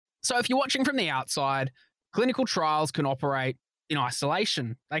So if you're watching from the outside, clinical trials can operate in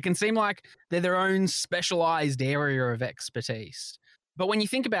isolation. They can seem like they're their own specialized area of expertise. But when you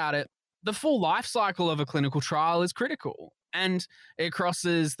think about it, the full life cycle of a clinical trial is critical, and it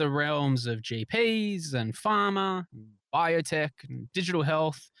crosses the realms of GPs and pharma, biotech and digital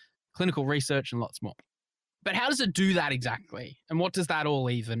health, clinical research, and lots more. But how does it do that exactly? And what does that all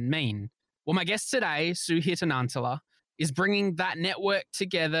even mean? Well, my guest today, Suhit Anantala, is bringing that network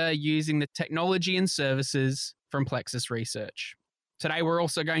together using the technology and services from Plexus Research. Today, we're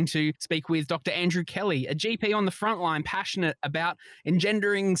also going to speak with Dr. Andrew Kelly, a GP on the front line passionate about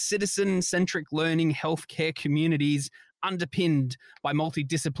engendering citizen-centric learning healthcare communities underpinned by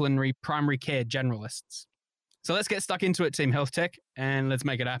multidisciplinary primary care generalists. So let's get stuck into it, Team Health Tech, and let's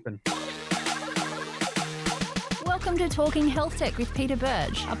make it happen. Welcome to Talking Health Tech with Peter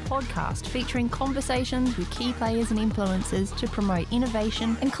Burge, a podcast featuring conversations with key players and influencers to promote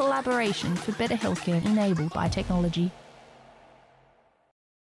innovation and collaboration for better healthcare enabled by technology.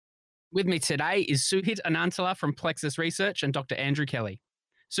 With me today is Suhit Anantala from Plexus Research and Dr. Andrew Kelly.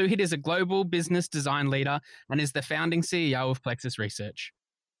 Suhit is a global business design leader and is the founding CEO of Plexus Research.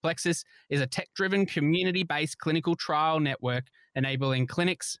 Plexus is a tech-driven, community-based clinical trial network enabling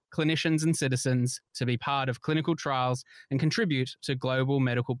clinics, clinicians, and citizens to be part of clinical trials and contribute to global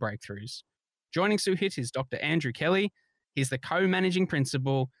medical breakthroughs. Joining Suhit is Dr. Andrew Kelly. He's the co-managing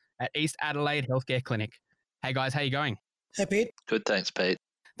principal at East Adelaide Healthcare Clinic. Hey guys, how you going? Hey Pete. Good, thanks, Pete.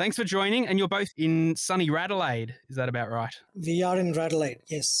 Thanks for joining, and you're both in sunny Radelaide. Is that about right? We are in Radelaide,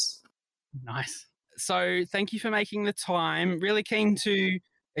 yes. Nice. So thank you for making the time. Really keen to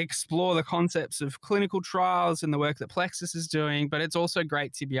explore the concepts of clinical trials and the work that Plexus is doing, but it's also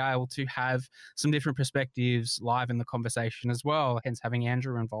great to be able to have some different perspectives live in the conversation as well, hence having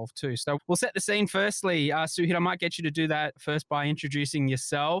Andrew involved too. So we'll set the scene firstly. Suhit, I might get you to do that first by introducing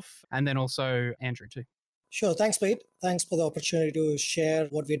yourself and then also Andrew too. Sure. Thanks, Pete. Thanks for the opportunity to share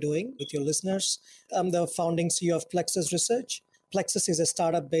what we're doing with your listeners. I'm the founding CEO of Plexus Research. Plexus is a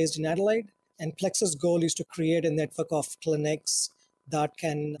startup based in Adelaide, and Plexus' goal is to create a network of clinics that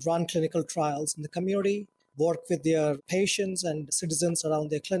can run clinical trials in the community, work with their patients and citizens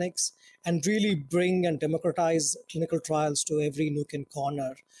around their clinics, and really bring and democratize clinical trials to every nook and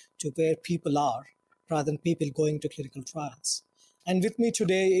corner to where people are, rather than people going to clinical trials. And with me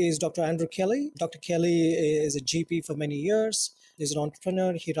today is Dr. Andrew Kelly. Dr. Kelly is a GP for many years. He's an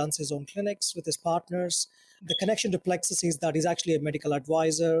entrepreneur. He runs his own clinics with his partners. The connection to Plexus is that he's actually a medical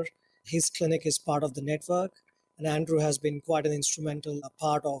advisor. His clinic is part of the network. And Andrew has been quite an instrumental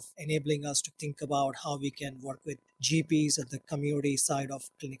part of enabling us to think about how we can work with GPs at the community side of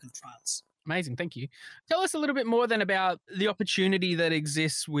clinical trials. Amazing. Thank you. Tell us a little bit more then about the opportunity that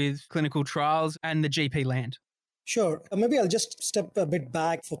exists with clinical trials and the GP land. Sure. Maybe I'll just step a bit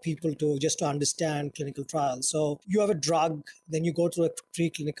back for people to understand clinical trials. So you have a drug, then you go through a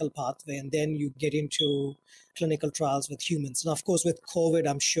preclinical pathway, and then you get into clinical trials with humans. And of course, with COVID,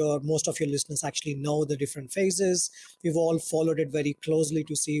 I'm sure most of your listeners actually know the different phases. We've all followed it very closely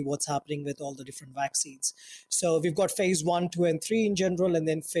to see what's happening with all the different vaccines. So we've got phase 1, 2, and 3 in general, and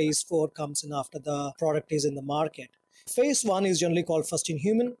then phase 4 comes in after the product is in the market. Phase 1 is generally called first in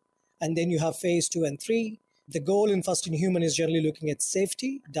human, and then you have phase 2 and 3. The goal in first in human is generally looking at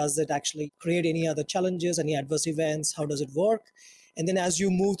safety. Does it actually create any other challenges, any adverse events? How does it work? And then as you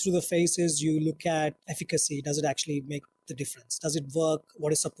move through the phases, you look at efficacy. Does it actually make the difference? Does it work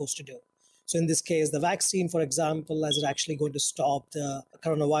what it's supposed to do? So in this case, the vaccine, for example, is it actually going to stop the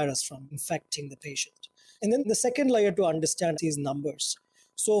coronavirus from infecting the patient? And then the second layer to understand is numbers.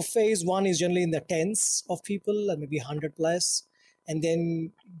 So phase 1 is generally in the tens of people and maybe 100 plus. And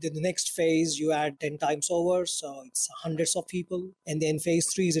then the next phase, you add 10 times over, so it's hundreds of people. And then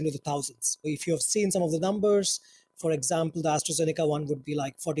phase 3 is into the thousands. If you have seen some of the numbers, for example, the AstraZeneca one would be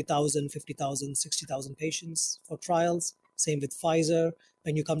like 40,000, 50,000, 60,000 patients for trials. Same with Pfizer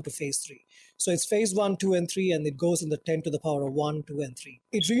when you come to phase 3. So it's phase 1, 2, and 3, and it goes in the 10 to the power of 1, 2, and 3.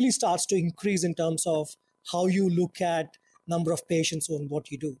 It really starts to increase in terms of how you look at number of patients and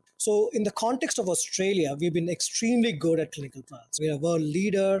what you do. So in the context of Australia, we've been extremely good at clinical trials. We're a world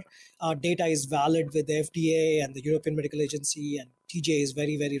leader. Our data is valid with the FDA and the European Medical Agency, and TGA is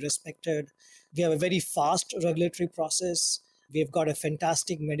very, very respected. We have a very fast regulatory process. We've got a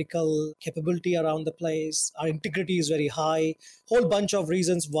fantastic medical capability around the place. Our integrity is very high. Whole bunch of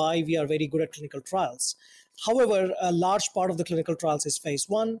reasons why we are very good at clinical trials. However, a large part of the clinical trials is phase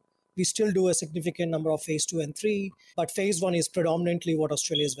 1. We still do a significant number of phase 2 and 3, but phase 1 is predominantly what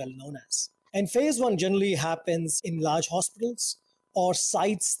Australia is well known as. And phase 1 generally happens in large hospitals or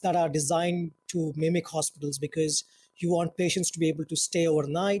sites that are designed to mimic hospitals, because You want patients to be able to stay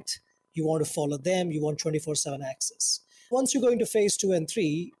overnight. You want to follow them. You want 24/7 access. Once you go into phase 2 and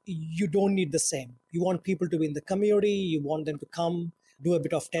 3, you don't need the same. You want people to be in the community. You want them to come, do a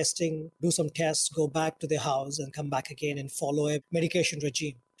bit of testing, do some tests, go back to their house and come back again and follow a medication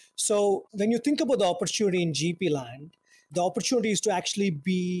regime. So when you think about the opportunity in GP land, the opportunity is to actually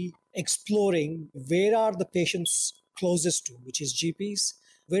be exploring where are the patients closest to, which is GPs.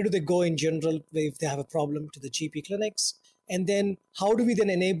 Where do they go in general if they have a problem to the GP clinics? And then how do we then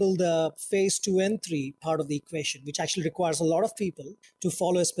enable the phase 2 and 3 part of the equation, which actually requires a lot of people to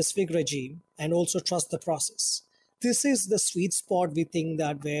follow a specific regime and also trust the process. This is the sweet spot we think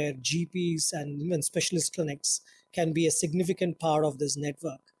that where GPs and even specialist clinics can be a significant part of this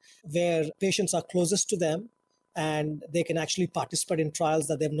network, where patients are closest to them and they can actually participate in trials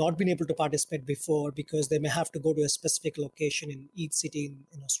that they've not been able to participate before because they may have to go to a specific location in each city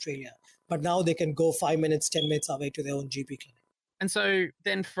in Australia. But now they can go 5 minutes, 10 minutes away to their own GP clinic. And so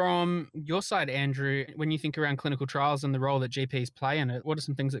then from your side, Andrew, when you think around clinical trials and the role that GPs play in it, what are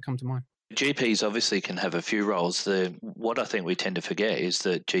some things that come to mind? GPs obviously can have a few roles. What I think we tend to forget is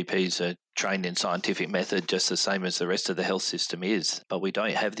that GPs are trained in scientific method just the same as the rest of the health system is, but we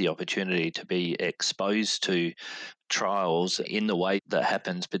don't have the opportunity to be exposed to trials in the way that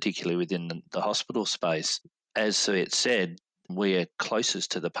happens, particularly within the hospital space. As Suyat said, we are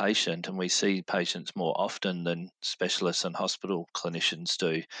closest to the patient and we see patients more often than specialists and hospital clinicians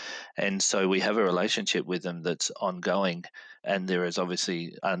do. And so we have a relationship with them that's ongoing, and there is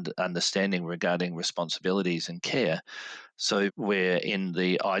obviously understanding regarding responsibilities and care. So we're in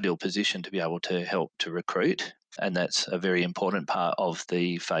the ideal position to be able to help to recruit. And that's a very important part of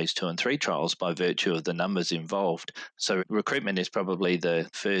the phase 2 and 3 trials by virtue of the numbers involved. So recruitment is probably the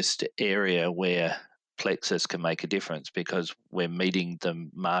first area where Plexus can make a difference because we're meeting the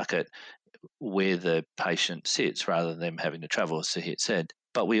market where the patient sits rather than them having to travel, as Suyat said.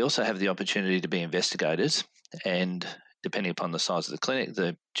 But we also have the opportunity to be investigators, and depending upon the size of the clinic,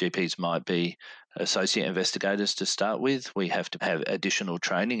 the GPs might be associate investigators to start with. We have to have additional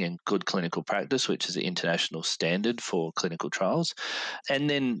training in good clinical practice, which is the international standard for clinical trials. And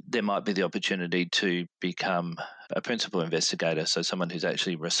then there might be the opportunity to become a principal investigator, so someone who's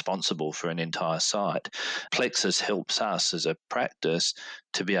actually responsible for an entire site. Plexus helps us as a practice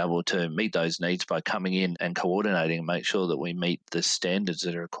to be able to meet those needs by coming in and coordinating and make sure that we meet the standards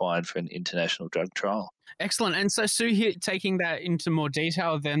that are required for an international drug trial. Excellent. And so, Sue, taking that into more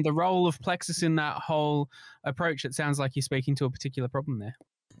detail, then the role of Plexus in that whole approach, it sounds like you're speaking to a particular problem there.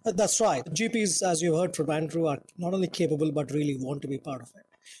 That's right. GPs, as you heard from Andrew, are not only capable, but really want to be part of it.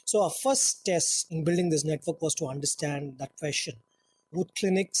 So our first test in building this network was to understand that question. Would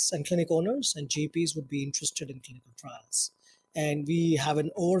clinics and clinic owners and GPs would be interested in clinical trials? And we have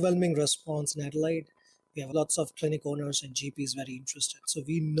an overwhelming response in Adelaide. We have lots of clinic owners and GPs very interested. So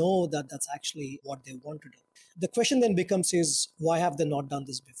we know that that's actually what they want to do. The question then becomes is, why have they not done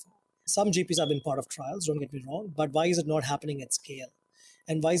this before? Some GPs have been part of trials, don't get me wrong, but why is it not happening at scale?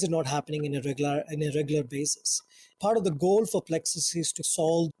 And why is it not happening in a regular basis? Part of the goal for Plexus is to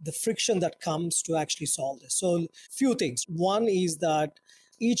solve the friction that comes to actually solve this. So few things. One is that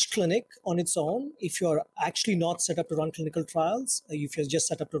each clinic on its own, if you're actually not set up to run clinical trials, if you're just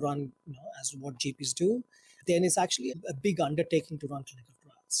set up to run as what GPs do, then it's actually a big undertaking to run clinical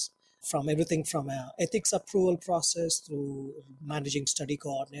trials. From everything from an ethics approval process through managing study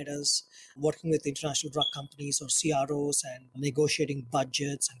coordinators, working with international drug companies or CROs and negotiating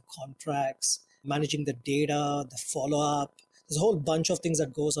budgets and contracts, managing the data, the follow-up. There's a whole bunch of things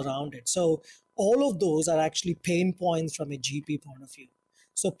that goes around it. So all of those are actually pain points from a GP point of view.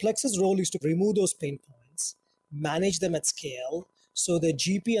 So Plexus' role is to remove those pain points, manage them at scale, so the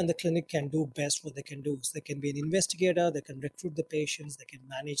GP and the clinic can do best what they can do. So they can be an investigator, they can recruit the patients, they can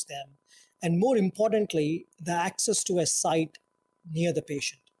manage them. And more importantly, the access to a site near the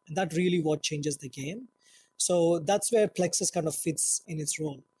patient. And that really what changes the game. So that's where Plexus kind of fits in its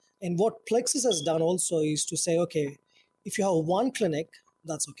role. And what Plexus has done also is to say, okay, if you have one clinic,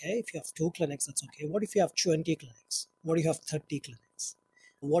 that's okay. If you have 2 clinics, that's okay. What if you have 20 clinics? What if you have 30 clinics?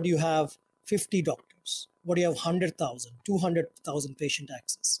 What do you have 50 doctors? What do you have 100,000, 200,000 patient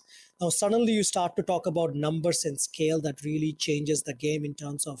access? Now, suddenly you start to talk about numbers and scale that really changes the game in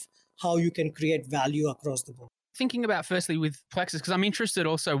terms of how you can create value across the board. Thinking about firstly with Plexus, because I'm interested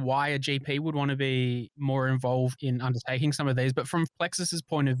also why a GP would want to be more involved in undertaking some of these. But from Plexus's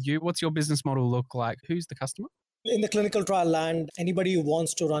point of view, what's your business model look like? Who's the customer? In the clinical trial land, anybody who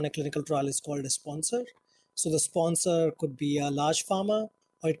wants to run a clinical trial is called a sponsor. So the sponsor could be a large pharma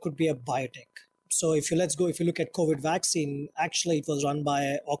or it could be a biotech. So if you look at COVID vaccine, actually it was run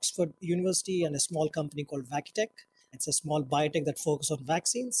by Oxford University and a small company called Vacitech. It's a small biotech that focuses on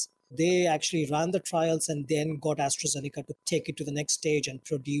vaccines. They actually ran the trials and then got AstraZeneca to take it to the next stage and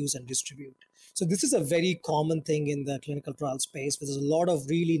produce and distribute. So this is a very common thing in the clinical trial space, where there's a lot of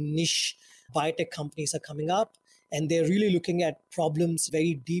really niche biotech companies are coming up, and they're really looking at problems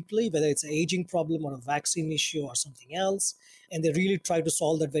very deeply, whether it's an aging problem or a vaccine issue or something else. And they really try to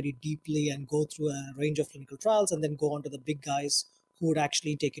solve that very deeply and go through a range of clinical trials and then go on to the big guys who would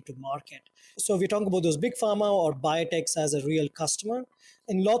actually take it to market. So if we're talking about those big pharma or biotechs as a real customer,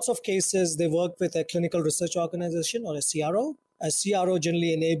 in lots of cases, they work with a clinical research organization or a CRO. A CRO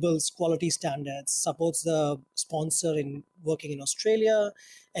generally enables quality standards, supports the sponsor in working in Australia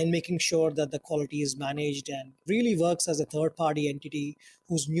and making sure that the quality is managed, and really works as a third-party entity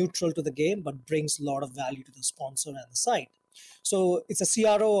who's neutral to the game but brings a lot of value to the sponsor and the site. So it's a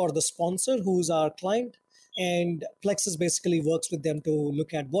CRO or the sponsor who's our client, and Plexus basically works with them to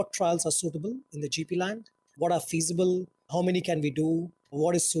look at what trials are suitable in the GP land, what are feasible, how many can we do,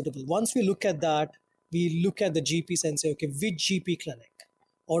 what is suitable. Once we look at that, we look at the GPs and say, okay, which GP clinic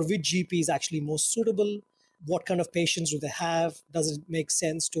or which GP is actually most suitable? What kind of patients do they have? Does it make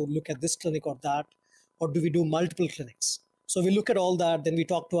sense to look at this clinic or that? Or do we do multiple clinics? So we look at all that, then we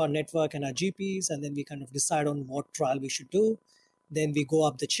talk to our network and our GPs, and then we kind of decide on what trial we should do. Then we go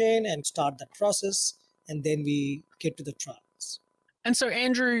up the chain and start that process, and then we get to the trials. And so,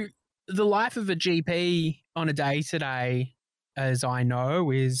 Andrew, the life of a GP on a day-to-day, as I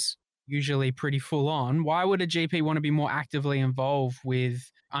know, is usually pretty full on. Why would a GP want to be more actively involved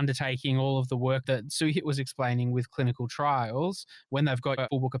with undertaking all of the work that Suhit was explaining with clinical trials when they've got a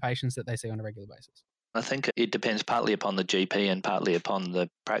full book of patients that they see on a regular basis? I think it depends partly upon the GP and partly upon the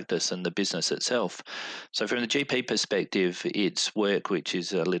practice and the business itself. So from the GP perspective, it's work which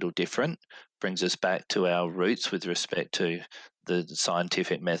is a little different, brings us back to our roots with respect to the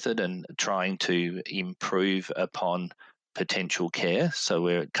scientific method and trying to improve upon potential care. So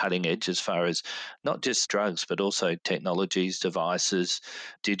we're at cutting edge as far as not just drugs, but also technologies, devices,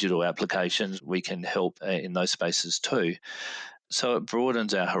 digital applications. We can help in those spaces too. So it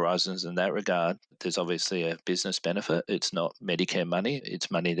broadens our horizons in that regard. There's obviously a business benefit. It's not Medicare money. It's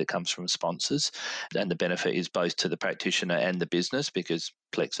money that comes from sponsors. And the benefit is both to the practitioner and the business because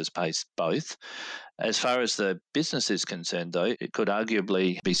Plexus pays both. As far as the business is concerned, though, it could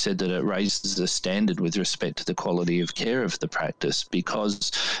arguably be said that it raises the standard with respect to the quality of care of the practice,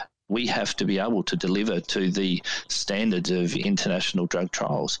 because we have to be able to deliver to the standards of international drug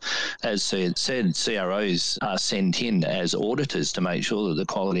trials. As said, CROs are sent in as auditors to make sure that the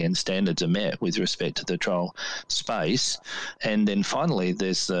quality and standards are met with respect to the trial space. And then finally,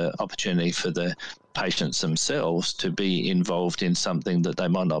 there's the opportunity for the patients themselves to be involved in something that they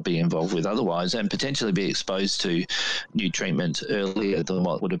might not be involved with otherwise, and potentially be exposed to new treatments earlier than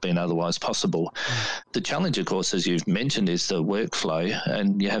what would have been otherwise possible. The challenge, of course, as you've mentioned, is the workflow,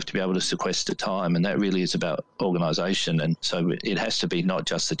 and you have to be able to sequester time, and that really is about organisation. And so it has to be not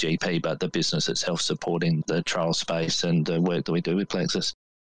just the GP, but the business itself supporting the trial space and the work that we do with Plexus.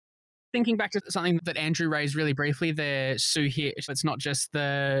 Thinking back to something that Andrew raised really briefly there, Suhit, it's not just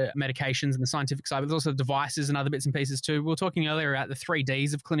the medications and the scientific side, but there's also devices and other bits and pieces too. We were talking earlier about the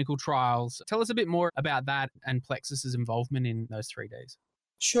 3Ds of clinical trials. Tell us a bit more about that and Plexus's involvement in those 3Ds.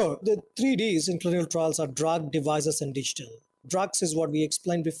 Sure. The 3Ds in clinical trials are drug, devices, and digital. Drugs is what we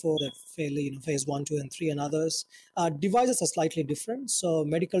explained before, the fairly, phase 1, 2, and 3 and others. Devices are slightly different. So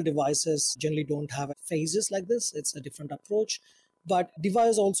medical devices generally don't have phases like this. It's a different approach. But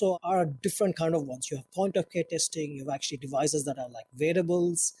devices also are a different kind of ones. You have point of care testing. You have actually devices that are like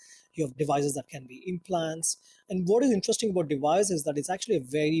wearables. You have devices that can be implants. And what is interesting about devices is that it's actually a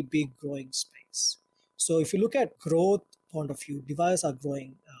very big growing space. So if you look at growth point of view, devices are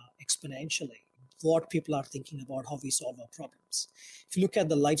growing exponentially. What people are thinking about how we solve our problems. If you look at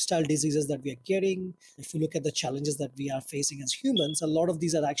the lifestyle diseases that we are getting, if you look at the challenges that we are facing as humans, a lot of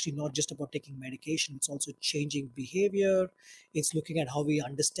these are actually not just about taking medication. It's also changing behavior. It's looking at how we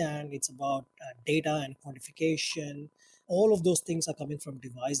understand. It's about data and quantification. All of those things are coming from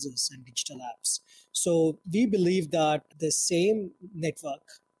devices and digital apps. So we believe that the same network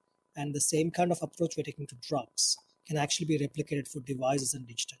and the same kind of approach we're taking to drugs can actually be replicated for devices and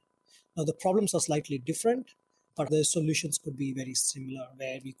digital. Now, the problems are slightly different, but the solutions could be very similar,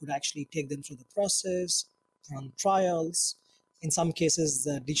 where we could actually take them through the process, run trials. In some cases,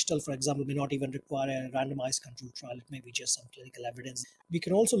 the digital, for example, may not even require a randomized control trial. It may be just some clinical evidence. We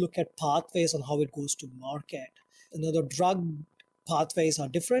can also look at pathways on how it goes to market. The drug pathways are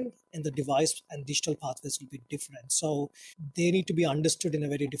different, and the device and digital pathways will be different. So they need to be understood in a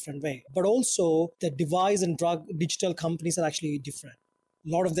very different way. But also, the device and drug digital companies are actually different. A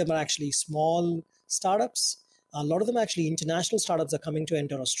lot of them are actually small startups. A lot of them actually international startups are coming to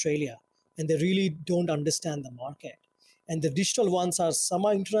enter Australia, and they really don't understand the market. And the digital ones are some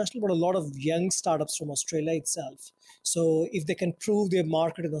are international, but a lot of young startups from Australia itself. So if they can prove their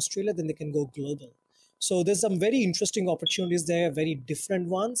market in Australia, then they can go global. So there's some very interesting opportunities there, very different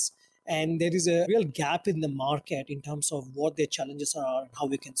ones. And there is a real gap in the market in terms of what their challenges are and how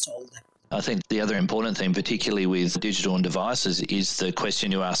we can solve them. I think the other important thing, particularly with digital and devices, is the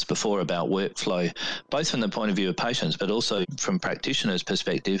question you asked before about workflow, both from the point of view of patients, but also from practitioners'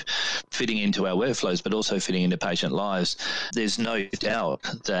 perspective, fitting into our workflows, but also fitting into patient lives. There's no doubt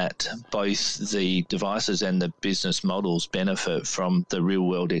that both the devices and the business models benefit from the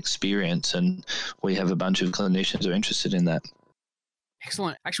real-world experience, and we have a bunch of clinicians who are interested in that.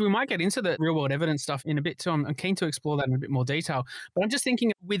 Excellent. Actually, we might get into the real world evidence stuff in a bit too. I'm keen to explore that in a bit more detail. But I'm just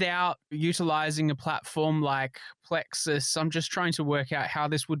thinking without utilizing a platform like Plexus, I'm just trying to work out how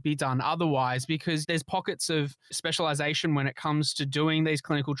this would be done otherwise, because there's pockets of specialization when it comes to doing these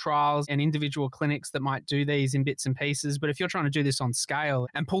clinical trials and individual clinics that might do these in bits and pieces. But if you're trying to do this on scale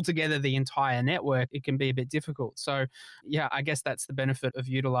and pull together the entire network, it can be a bit difficult. So yeah, I guess that's the benefit of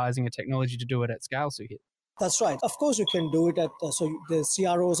utilizing a technology to do it at scale, Suhit. That's right. Of course, you can do it so the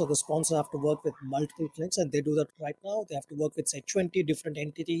CROs or the sponsors have to work with multiple clinics, and they do that right now. They have to work with, say, 20 different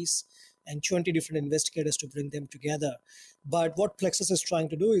entities and 20 different investigators to bring them together. But what Plexus is trying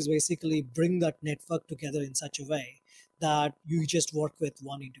to do is basically bring that network together in such a way that you just work with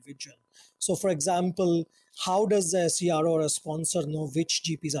one individual. So, for example, how does a CRO or a sponsor know which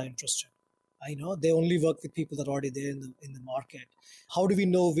GPs are interested? I know they only work with people that are already there in the market. How do we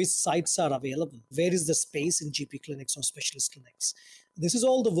know which sites are available? Where is the space in GP clinics or specialist clinics? This is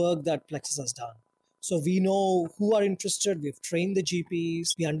all the work that Plexus has done. So we know who are interested. We've trained the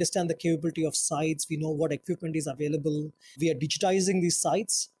GPs. We understand the capability of sites. We know what equipment is available. We are digitizing these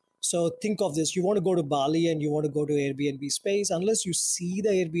sites. So think of this. You want to go to Bali and you want to go to Airbnb space. Unless you see the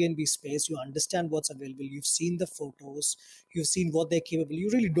Airbnb space, you understand what's available. You've seen the photos. You've seen what they're capable.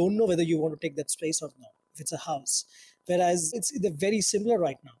 You really don't know whether you want to take that space or not, if it's a house. Whereas they're very similar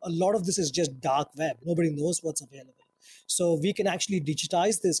right now. A lot of this is just dark web. Nobody knows what's available. So we can actually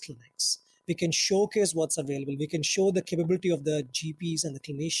digitize these clinics. We can showcase what's available. We can show the capability of the GPs and the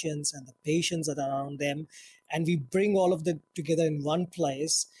clinicians and the patients that are around them. And we bring all of them together in one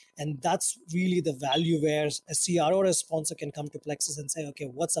place. And that's really the value where a CRO or a sponsor can come to Plexus and say, okay,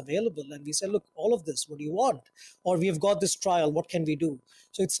 what's available? And we say, look, all of this, what do you want? Or we've got this trial, what can we do?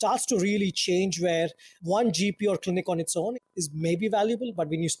 So it starts to really change where one GP or clinic on its own is maybe valuable, but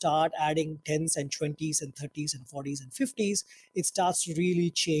when you start adding 10s and 20s and 30s and 40s and 50s, it starts to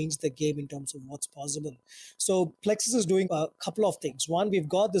really change the game in terms of what's possible. So Plexus is doing a couple of things. One, we've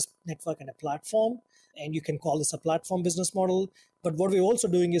got this network and a platform, and you can call this a platform business model. But what we're also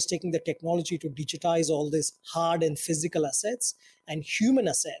doing is taking the technology to digitize all these hard and physical assets and human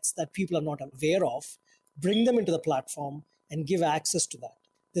assets that people are not aware of, bring them into the platform and give access to that.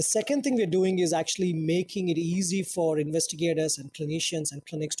 The second thing we're doing is actually making it easy for investigators and clinicians and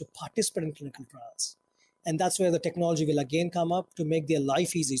clinics to participate in clinical trials. And that's where the technology will again come up to make their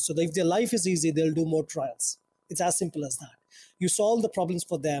life easy. So that if their life is easy, they'll do more trials. It's as simple as that. You solve the problems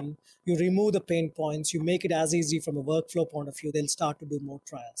for them, you remove the pain points, you make it as easy from a workflow point of view, they'll start to do more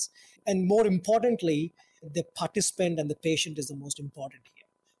trials. And more importantly, the participant and the patient is the most important here.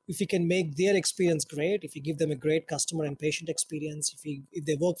 If you can make their experience great, if you give them a great customer and patient experience, if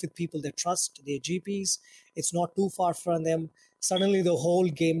they work with people they trust, their GPs, it's not too far from them, suddenly the whole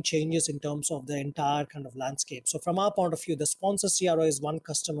game changes in terms of the entire kind of landscape. So from our point of view, the sponsor CRO is one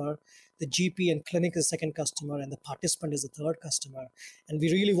customer, the GP and clinic is the second customer, and the participant is the third customer. And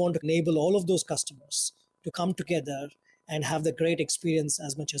we really want to enable all of those customers to come together and have the great experience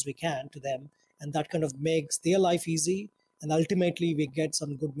as much as we can to them. And that kind of makes their life easy. And ultimately, we get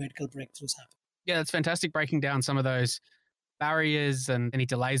some good medical breakthroughs happen. Yeah, that's fantastic, breaking down some of those barriers and any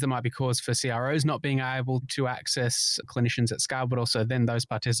delays that might be caused for CROs not being able to access clinicians at scale, but also then those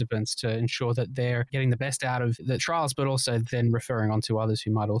participants to ensure that they're getting the best out of the trials, but also then referring on to others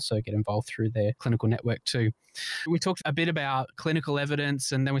who might also get involved through their clinical network too. We talked a bit about clinical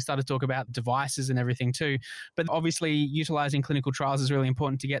evidence, and then we started to talk about devices and everything too. But obviously, utilizing clinical trials is really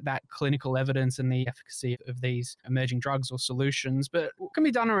important to get that clinical evidence and the efficacy of these emerging drugs or solutions. But what can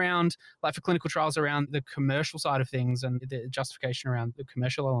be done around, like for clinical trials, around the commercial side of things and the justification around the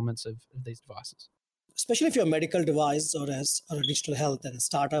commercial elements of these devices? Especially if you're a medical device or a digital health and a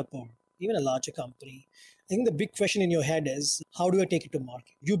startup or even a larger company, I think the big question in your head is, how do I take it to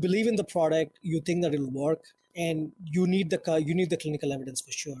market? You believe in the product, you think that it'll work, and you need the clinical evidence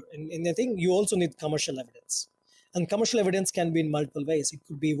for sure. And I think you also need commercial evidence. And commercial evidence can be in multiple ways. It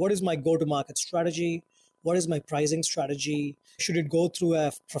could be, what is my go-to-market strategy? What is my pricing strategy? Should it go through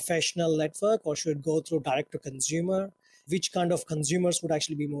a professional network or should it go through direct to consumer? Which kind of consumers would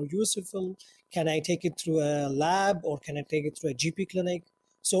actually be more useful? Can I take it through a lab or can I take it through a GP clinic?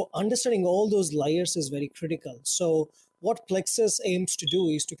 So understanding all those layers is very critical. So what Plexus aims to do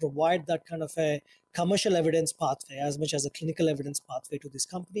is to provide that kind of a commercial evidence pathway as much as a clinical evidence pathway to these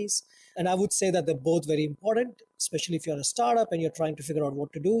companies. And I would say that they're both very important, especially if you're a startup and you're trying to figure out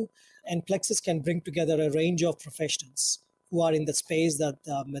what to do. And Plexus can bring together a range of professionals who are in the space that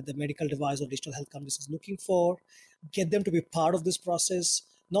the medical device or digital health companies is looking for, get them to be part of this process,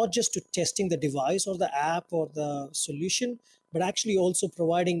 not just to testing the device or the app or the solution, but actually also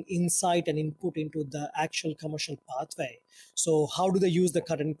providing insight and input into the actual commercial pathway. So how do they use the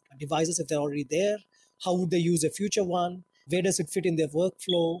current devices if they're already there? How would they use a future one? Where does it fit in their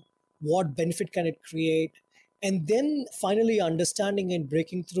workflow? What benefit can it create? And then finally understanding and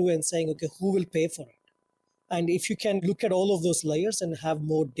breaking through and saying, okay, who will pay for it? And if you can look at all of those layers and have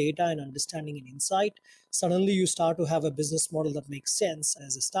more data and understanding and insight, suddenly you start to have a business model that makes sense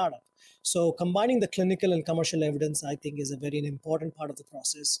as a startup. So combining the clinical and commercial evidence, I think, is a very important part of the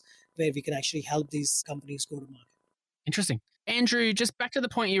process where we can actually help these companies go to market. Interesting. Andrew, just back to the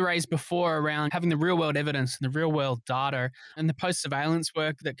point you raised before around having the real world evidence and the real world data and the post-surveillance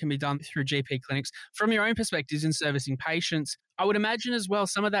work that can be done through GP clinics. From your own perspectives in servicing patients, I would imagine as well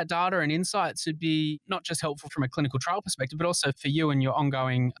some of that data and insights would be not just helpful from a clinical trial perspective, but also for you and your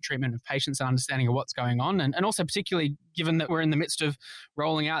ongoing treatment of patients and understanding of what's going on. And also particularly given that we're in the midst of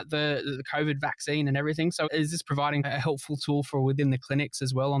rolling out the COVID vaccine and everything. So is this providing a helpful tool for within the clinics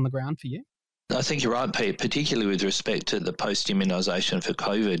as well on the ground for you? I think you're right, Pete, particularly with respect to the post-immunisation for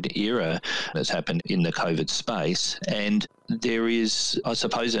COVID era that's happened in the COVID space. And there is, I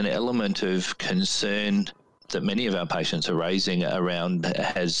suppose, an element of concern that many of our patients are raising around,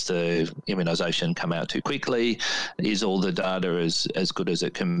 has the immunisation come out too quickly? Is all the data as good as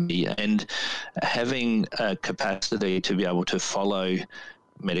it can be? And having a capacity to be able to follow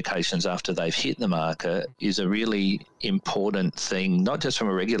medications after they've hit the market is a really important thing, not just from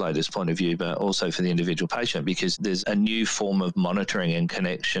a regulator's point of view, but also for the individual patient, because there's a new form of monitoring and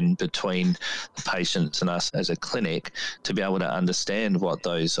connection between the patients and us as a clinic to be able to understand what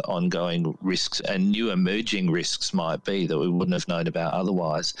those ongoing risks and new emerging risks might be that we wouldn't have known about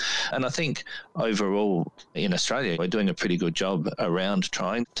otherwise. And I think overall in Australia, we're doing a pretty good job around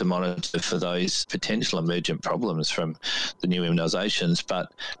trying to monitor for those potential emergent problems from the new immunisations, but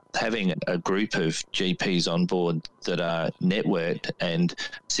having a group of GPs on board that are networked and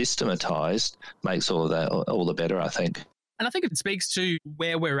systematised makes all of that all the better, I think. And I think it speaks to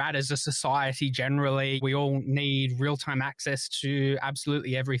where we're at as a society generally. We all need real-time access to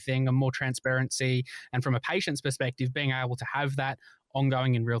absolutely everything and more transparency. And from a patient's perspective, being able to have that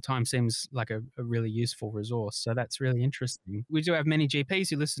ongoing in real time seems like a really useful resource. So that's really interesting. We do have many GPs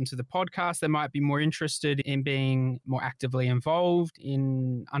who listen to the podcast that might be more interested in being more actively involved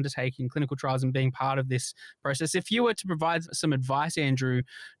in undertaking clinical trials and being part of this process. If you were to provide some advice, Andrew,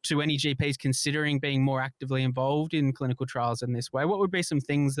 to any GPs considering being more actively involved in clinical trials in this way, what would be some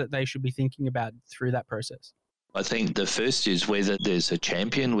things that they should be thinking about through that process? I think the first is whether there's a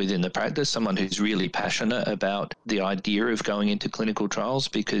champion within the practice, someone who's really passionate about the idea of going into clinical trials,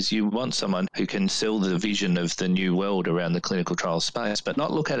 because you want someone who can sell the vision of the new world around the clinical trial space, but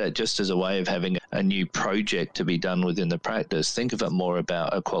not look at it just as a way of having a new project to be done within the practice. Think of it more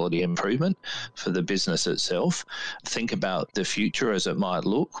about a quality improvement for the business itself. Think about the future as it might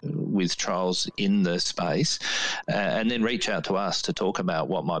look with trials in the space, and then reach out to us to talk about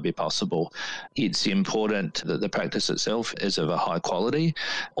what might be possible. It's important that the practice itself is of a high quality.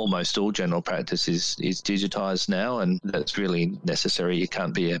 Almost all general practice is digitised now, and that's really necessary. You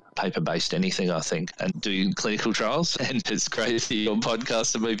can't be a paper-based anything, I think, and do clinical trials. And it's great that your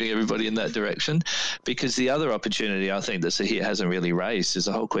podcasts are moving everybody in that direction, because the other opportunity I think that Sahir hasn't really raised is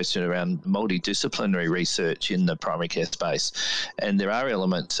the whole question around multidisciplinary research in the primary care space. And there are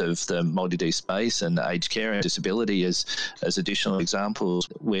elements of the multi-D space and aged care and disability as additional examples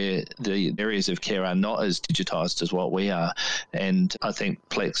where the areas of care are not as digitized as what we are. And I think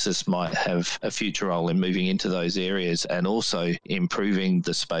Plexus might have a future role in moving into those areas and also improving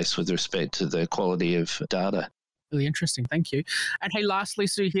the space with respect to the quality of data. Really interesting. Thank you. And hey, lastly,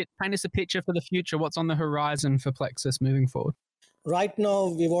 Sahir, paint us a picture for the future. What's on the horizon for Plexus moving forward? Right now,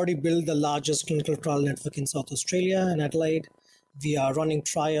 we've already built the largest clinical trial network in South Australia and Adelaide. We are running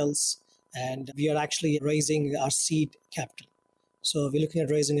trials and we are actually raising our seed capital. So we're looking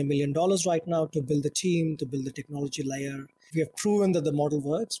at raising $1 million right now to build the team, to build the technology layer. We have proven that the model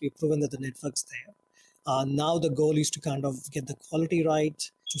works. We've proven that the network's there. Now the goal is to kind of get the quality right,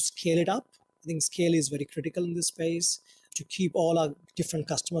 to scale it up, I think scale is very critical in this space to keep all our different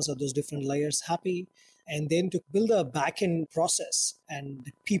customers at those different layers happy, and then to build a back-end process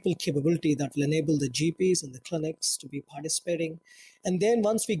and people capability that will enable the GPs and the clinics to be participating. And then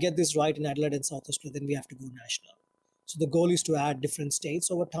once we get this right in Adelaide and South Australia, then we have to go national. So the goal is to add different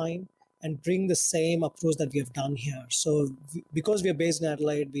states over time and bring the same approach that we have done here. So because we are based in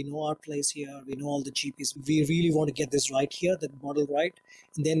Adelaide, we know our place here, we know all the GPs. We really want to get this right here, that model right.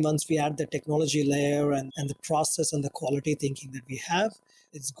 And then once we add the technology layer and the process and the quality thinking that we have,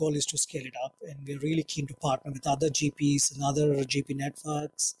 its goal is to scale it up. And we're really keen to partner with other GPs and other GP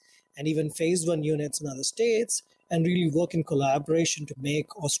networks and even phase 1 units in other states and really work in collaboration to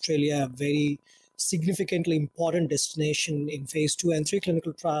make Australia a very significantly important destination in phase 2 and 3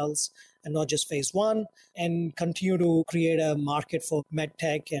 clinical trials, and not just phase 1, and continue to create a market for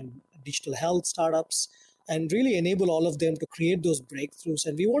medtech and digital health startups and really enable all of them to create those breakthroughs.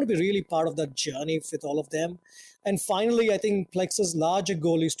 And we want to be really part of that journey with all of them. And finally, I think Plexus' larger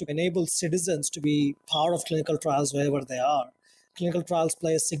goal is to enable citizens to be part of clinical trials wherever they are. Clinical trials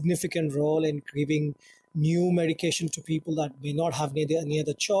play a significant role in giving new medication to people that may not have any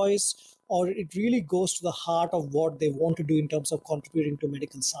other choice, or it really goes to the heart of what they want to do in terms of contributing to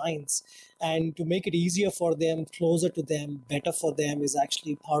medical science. And to make it easier for them, closer to them, better for them is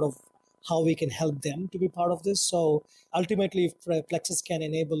actually part of how we can help them to be part of this. So ultimately, if Plexus can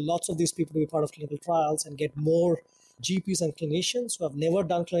enable lots of these people to be part of clinical trials and get more GPs and clinicians who have never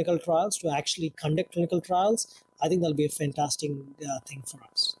done clinical trials to actually conduct clinical trials, I think that'll be a fantastic thing for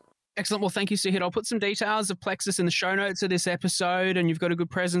us. Excellent. Well, thank you, Suhit. I'll put some details of Plexus in the show notes of this episode, and you've got a good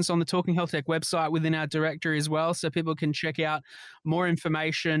presence on the Talking Health Tech website within our directory as well, so people can check out more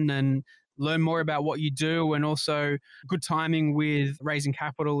information and learn more about what you do, and also good timing with raising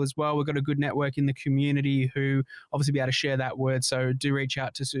capital as well. We've got a good network in the community who obviously be able to share that word, so do reach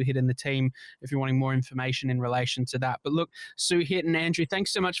out to Suhit and the team if you're wanting more information in relation to that. But look, Suhit and Andrew,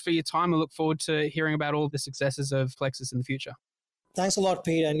 thanks so much for your time. I look forward to hearing about all the successes of Plexus in the future. Thanks a lot,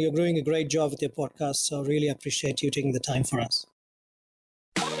 Pete, and you're doing a great job with your podcast, so really appreciate you taking the time for us.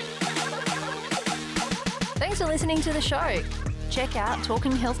 Thanks for listening to the show. Check out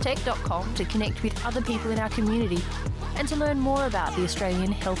talkinghealthtech.com to connect with other people in our community and to learn more about the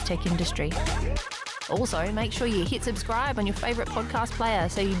Australian health tech industry. Also, make sure you hit subscribe on your favourite podcast player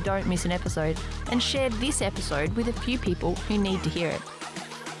so you don't miss an episode, and share this episode with a few people who need to hear it.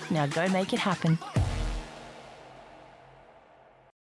 Now go make it happen.